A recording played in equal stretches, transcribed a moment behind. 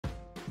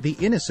The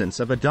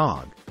innocence of a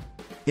dog.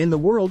 In the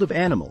world of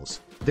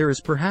animals, there is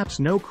perhaps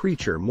no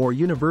creature more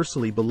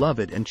universally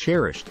beloved and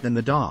cherished than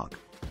the dog.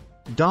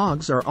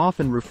 Dogs are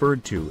often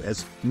referred to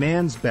as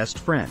man's best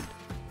friend,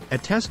 a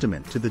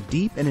testament to the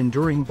deep and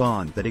enduring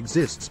bond that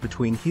exists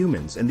between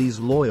humans and these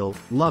loyal,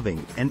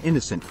 loving, and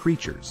innocent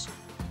creatures.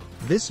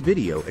 This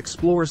video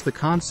explores the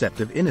concept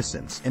of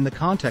innocence in the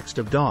context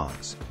of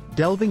dogs,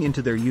 delving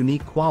into their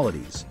unique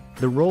qualities,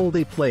 the role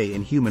they play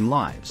in human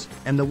lives,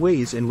 and the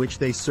ways in which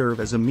they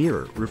serve as a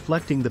mirror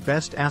reflecting the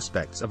best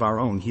aspects of our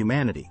own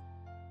humanity.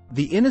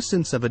 The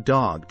innocence of a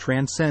dog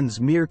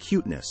transcends mere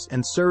cuteness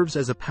and serves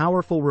as a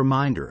powerful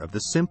reminder of the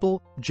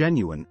simple,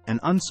 genuine, and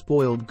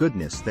unspoiled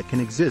goodness that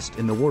can exist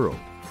in the world.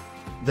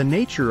 The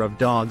nature of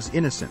dogs'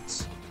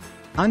 innocence.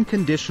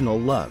 Unconditional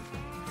love.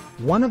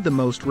 One of the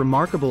most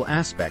remarkable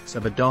aspects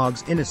of a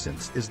dog's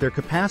innocence is their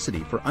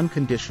capacity for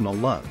unconditional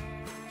love.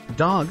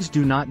 Dogs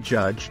do not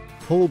judge,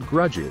 hold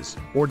grudges,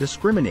 or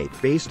discriminate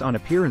based on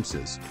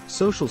appearances,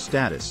 social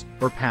status,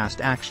 or past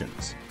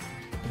actions.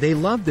 They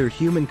love their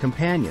human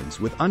companions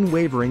with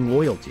unwavering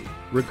loyalty,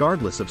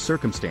 regardless of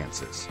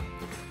circumstances.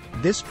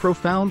 This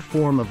profound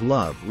form of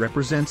love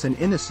represents an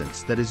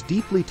innocence that is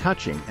deeply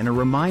touching and a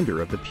reminder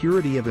of the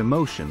purity of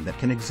emotion that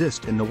can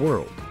exist in the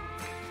world.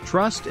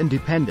 Trust and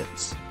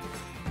dependence.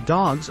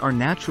 Dogs are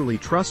naturally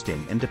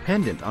trusting and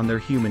dependent on their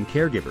human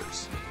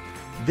caregivers.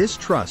 This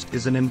trust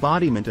is an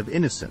embodiment of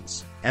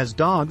innocence, as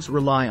dogs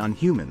rely on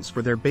humans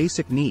for their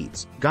basic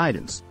needs,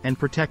 guidance, and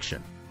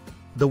protection.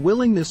 The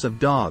willingness of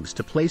dogs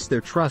to place their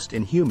trust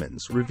in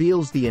humans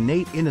reveals the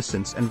innate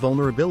innocence and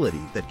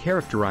vulnerability that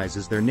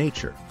characterizes their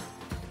nature.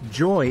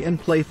 Joy and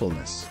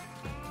playfulness.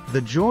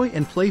 The joy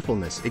and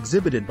playfulness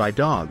exhibited by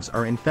dogs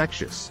are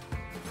infectious.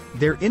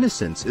 Their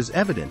innocence is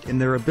evident in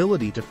their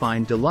ability to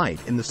find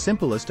delight in the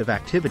simplest of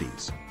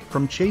activities,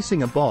 from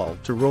chasing a ball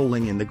to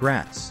rolling in the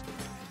grass.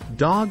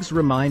 Dogs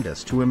remind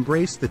us to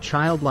embrace the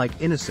childlike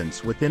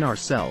innocence within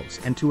ourselves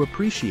and to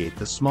appreciate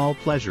the small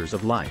pleasures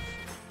of life.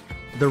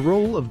 The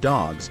role of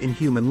dogs in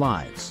human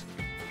lives.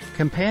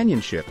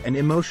 Companionship and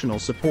emotional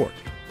support.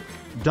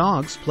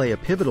 Dogs play a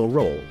pivotal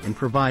role in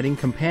providing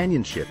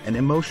companionship and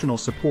emotional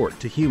support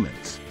to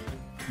humans.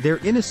 Their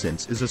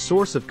innocence is a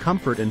source of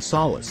comfort and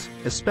solace,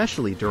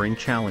 especially during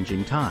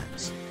challenging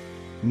times.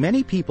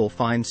 Many people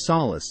find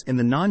solace in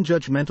the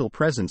non-judgmental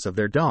presence of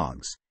their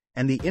dogs,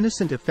 and the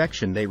innocent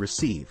affection they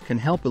receive can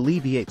help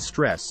alleviate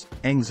stress,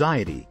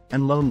 anxiety,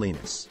 and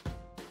loneliness.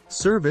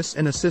 Service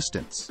and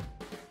assistance.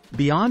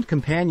 Beyond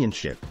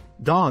companionship,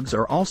 dogs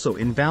are also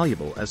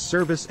invaluable as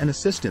service and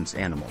assistance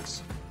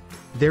animals.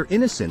 Their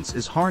innocence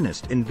is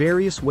harnessed in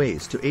various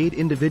ways to aid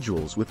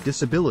individuals with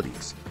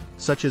disabilities,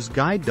 such as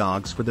guide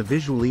dogs for the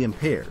visually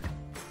impaired,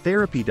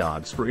 therapy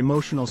dogs for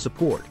emotional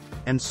support,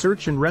 and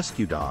search and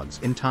rescue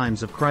dogs in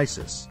times of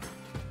crisis.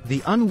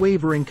 The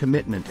unwavering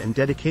commitment and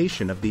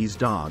dedication of these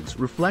dogs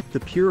reflect the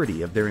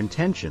purity of their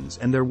intentions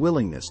and their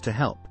willingness to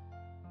help.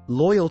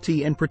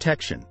 Loyalty and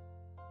protection.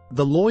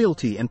 The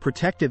loyalty and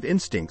protective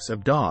instincts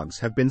of dogs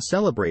have been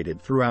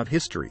celebrated throughout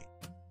history.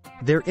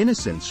 Their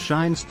innocence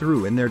shines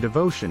through in their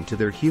devotion to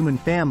their human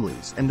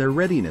families and their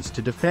readiness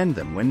to defend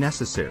them when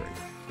necessary.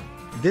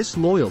 This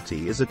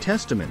loyalty is a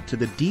testament to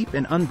the deep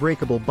and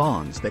unbreakable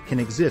bonds that can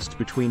exist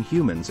between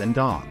humans and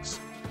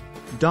dogs.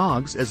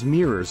 Dogs as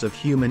mirrors of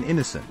human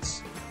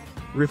innocence.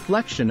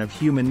 Reflection of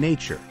human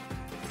nature.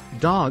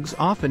 Dogs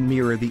often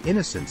mirror the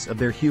innocence of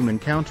their human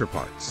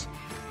counterparts.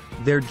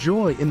 Their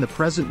joy in the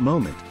present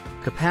moment,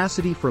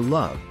 capacity for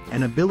love,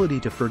 and ability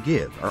to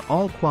forgive are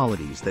all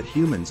qualities that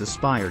humans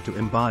aspire to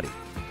embody.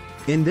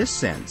 In this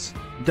sense,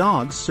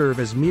 dogs serve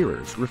as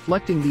mirrors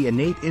reflecting the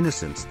innate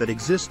innocence that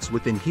exists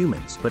within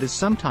humans but is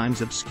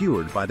sometimes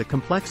obscured by the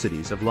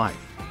complexities of life.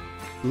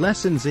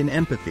 Lessons in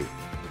empathy.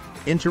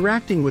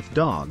 Interacting with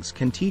dogs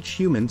can teach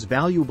humans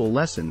valuable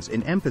lessons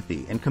in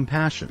empathy and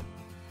compassion.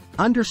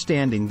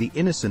 Understanding the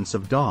innocence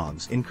of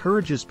dogs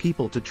encourages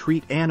people to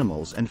treat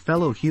animals and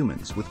fellow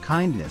humans with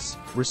kindness,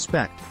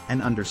 respect,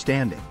 and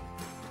understanding.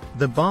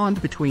 The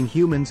bond between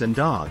humans and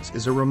dogs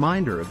is a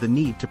reminder of the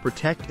need to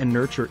protect and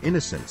nurture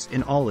innocence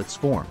in all its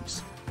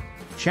forms.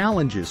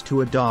 Challenges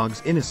to a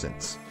dog's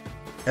innocence.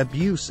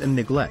 Abuse and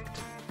neglect.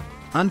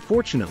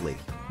 Unfortunately,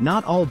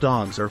 not all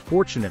dogs are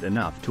fortunate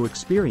enough to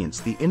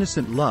experience the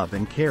innocent love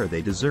and care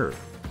they deserve.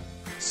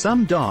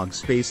 Some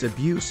dogs face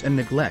abuse and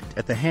neglect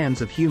at the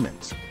hands of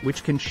humans,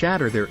 which can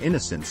shatter their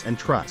innocence and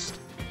trust.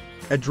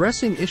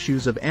 Addressing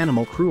issues of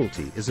animal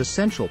cruelty is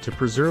essential to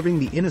preserving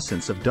the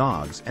innocence of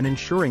dogs and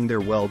ensuring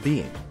their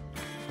well-being.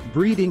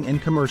 Breeding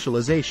and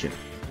commercialization.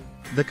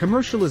 The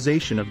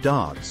commercialization of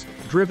dogs,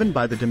 driven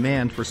by the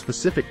demand for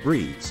specific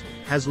breeds,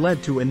 has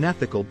led to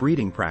unethical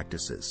breeding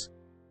practices.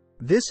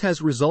 This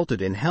has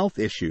resulted in health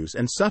issues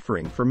and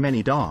suffering for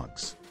many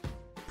dogs.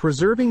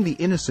 Preserving the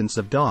innocence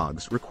of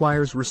dogs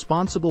requires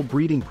responsible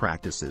breeding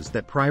practices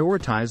that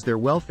prioritize their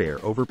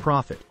welfare over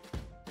profit.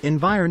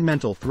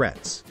 Environmental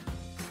threats.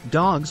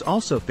 Dogs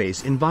also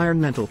face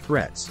environmental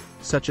threats,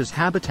 such as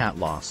habitat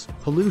loss,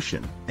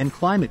 pollution, and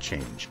climate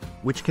change,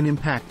 which can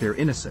impact their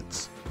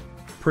innocence.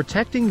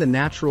 Protecting the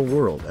natural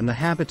world and the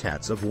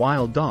habitats of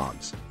wild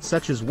dogs,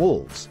 such as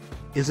wolves,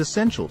 is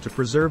essential to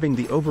preserving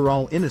the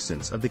overall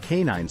innocence of the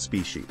canine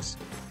species.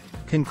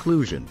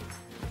 Conclusion.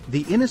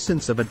 The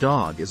innocence of a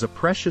dog is a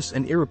precious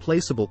and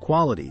irreplaceable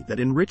quality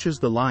that enriches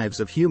the lives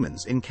of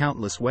humans in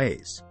countless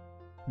ways.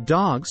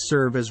 Dogs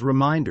serve as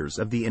reminders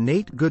of the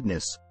innate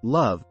goodness,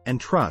 love, and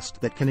trust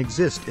that can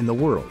exist in the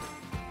world.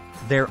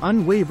 Their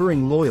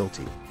unwavering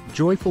loyalty,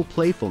 joyful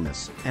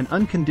playfulness, and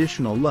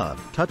unconditional love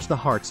touch the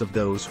hearts of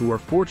those who are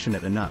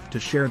fortunate enough to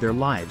share their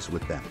lives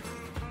with them.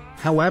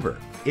 However,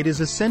 it is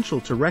essential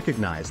to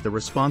recognize the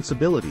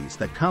responsibilities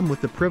that come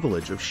with the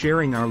privilege of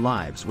sharing our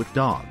lives with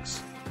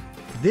dogs.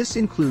 This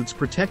includes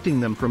protecting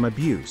them from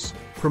abuse,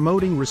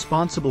 promoting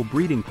responsible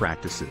breeding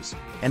practices,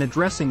 and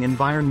addressing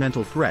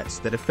environmental threats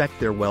that affect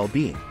their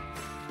well-being.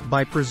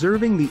 By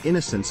preserving the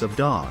innocence of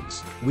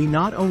dogs, we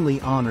not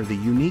only honor the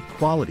unique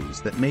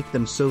qualities that make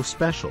them so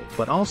special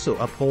but also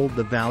uphold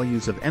the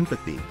values of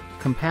empathy,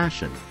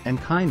 compassion, and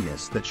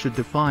kindness that should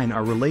define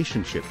our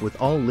relationship with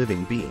all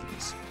living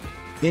beings.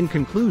 In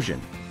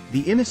conclusion,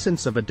 the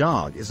innocence of a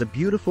dog is a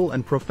beautiful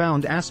and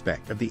profound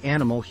aspect of the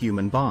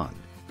animal-human bond.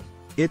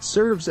 It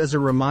serves as a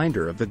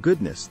reminder of the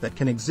goodness that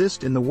can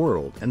exist in the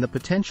world and the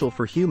potential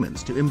for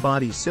humans to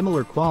embody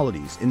similar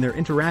qualities in their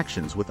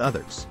interactions with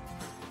others.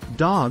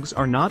 Dogs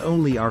are not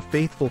only our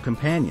faithful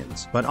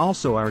companions but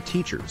also our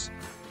teachers,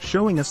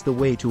 showing us the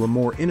way to a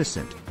more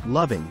innocent,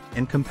 loving,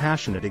 and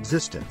compassionate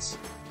existence.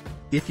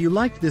 If you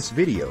liked this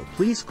video,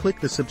 please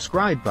click the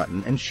subscribe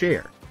button and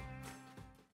share.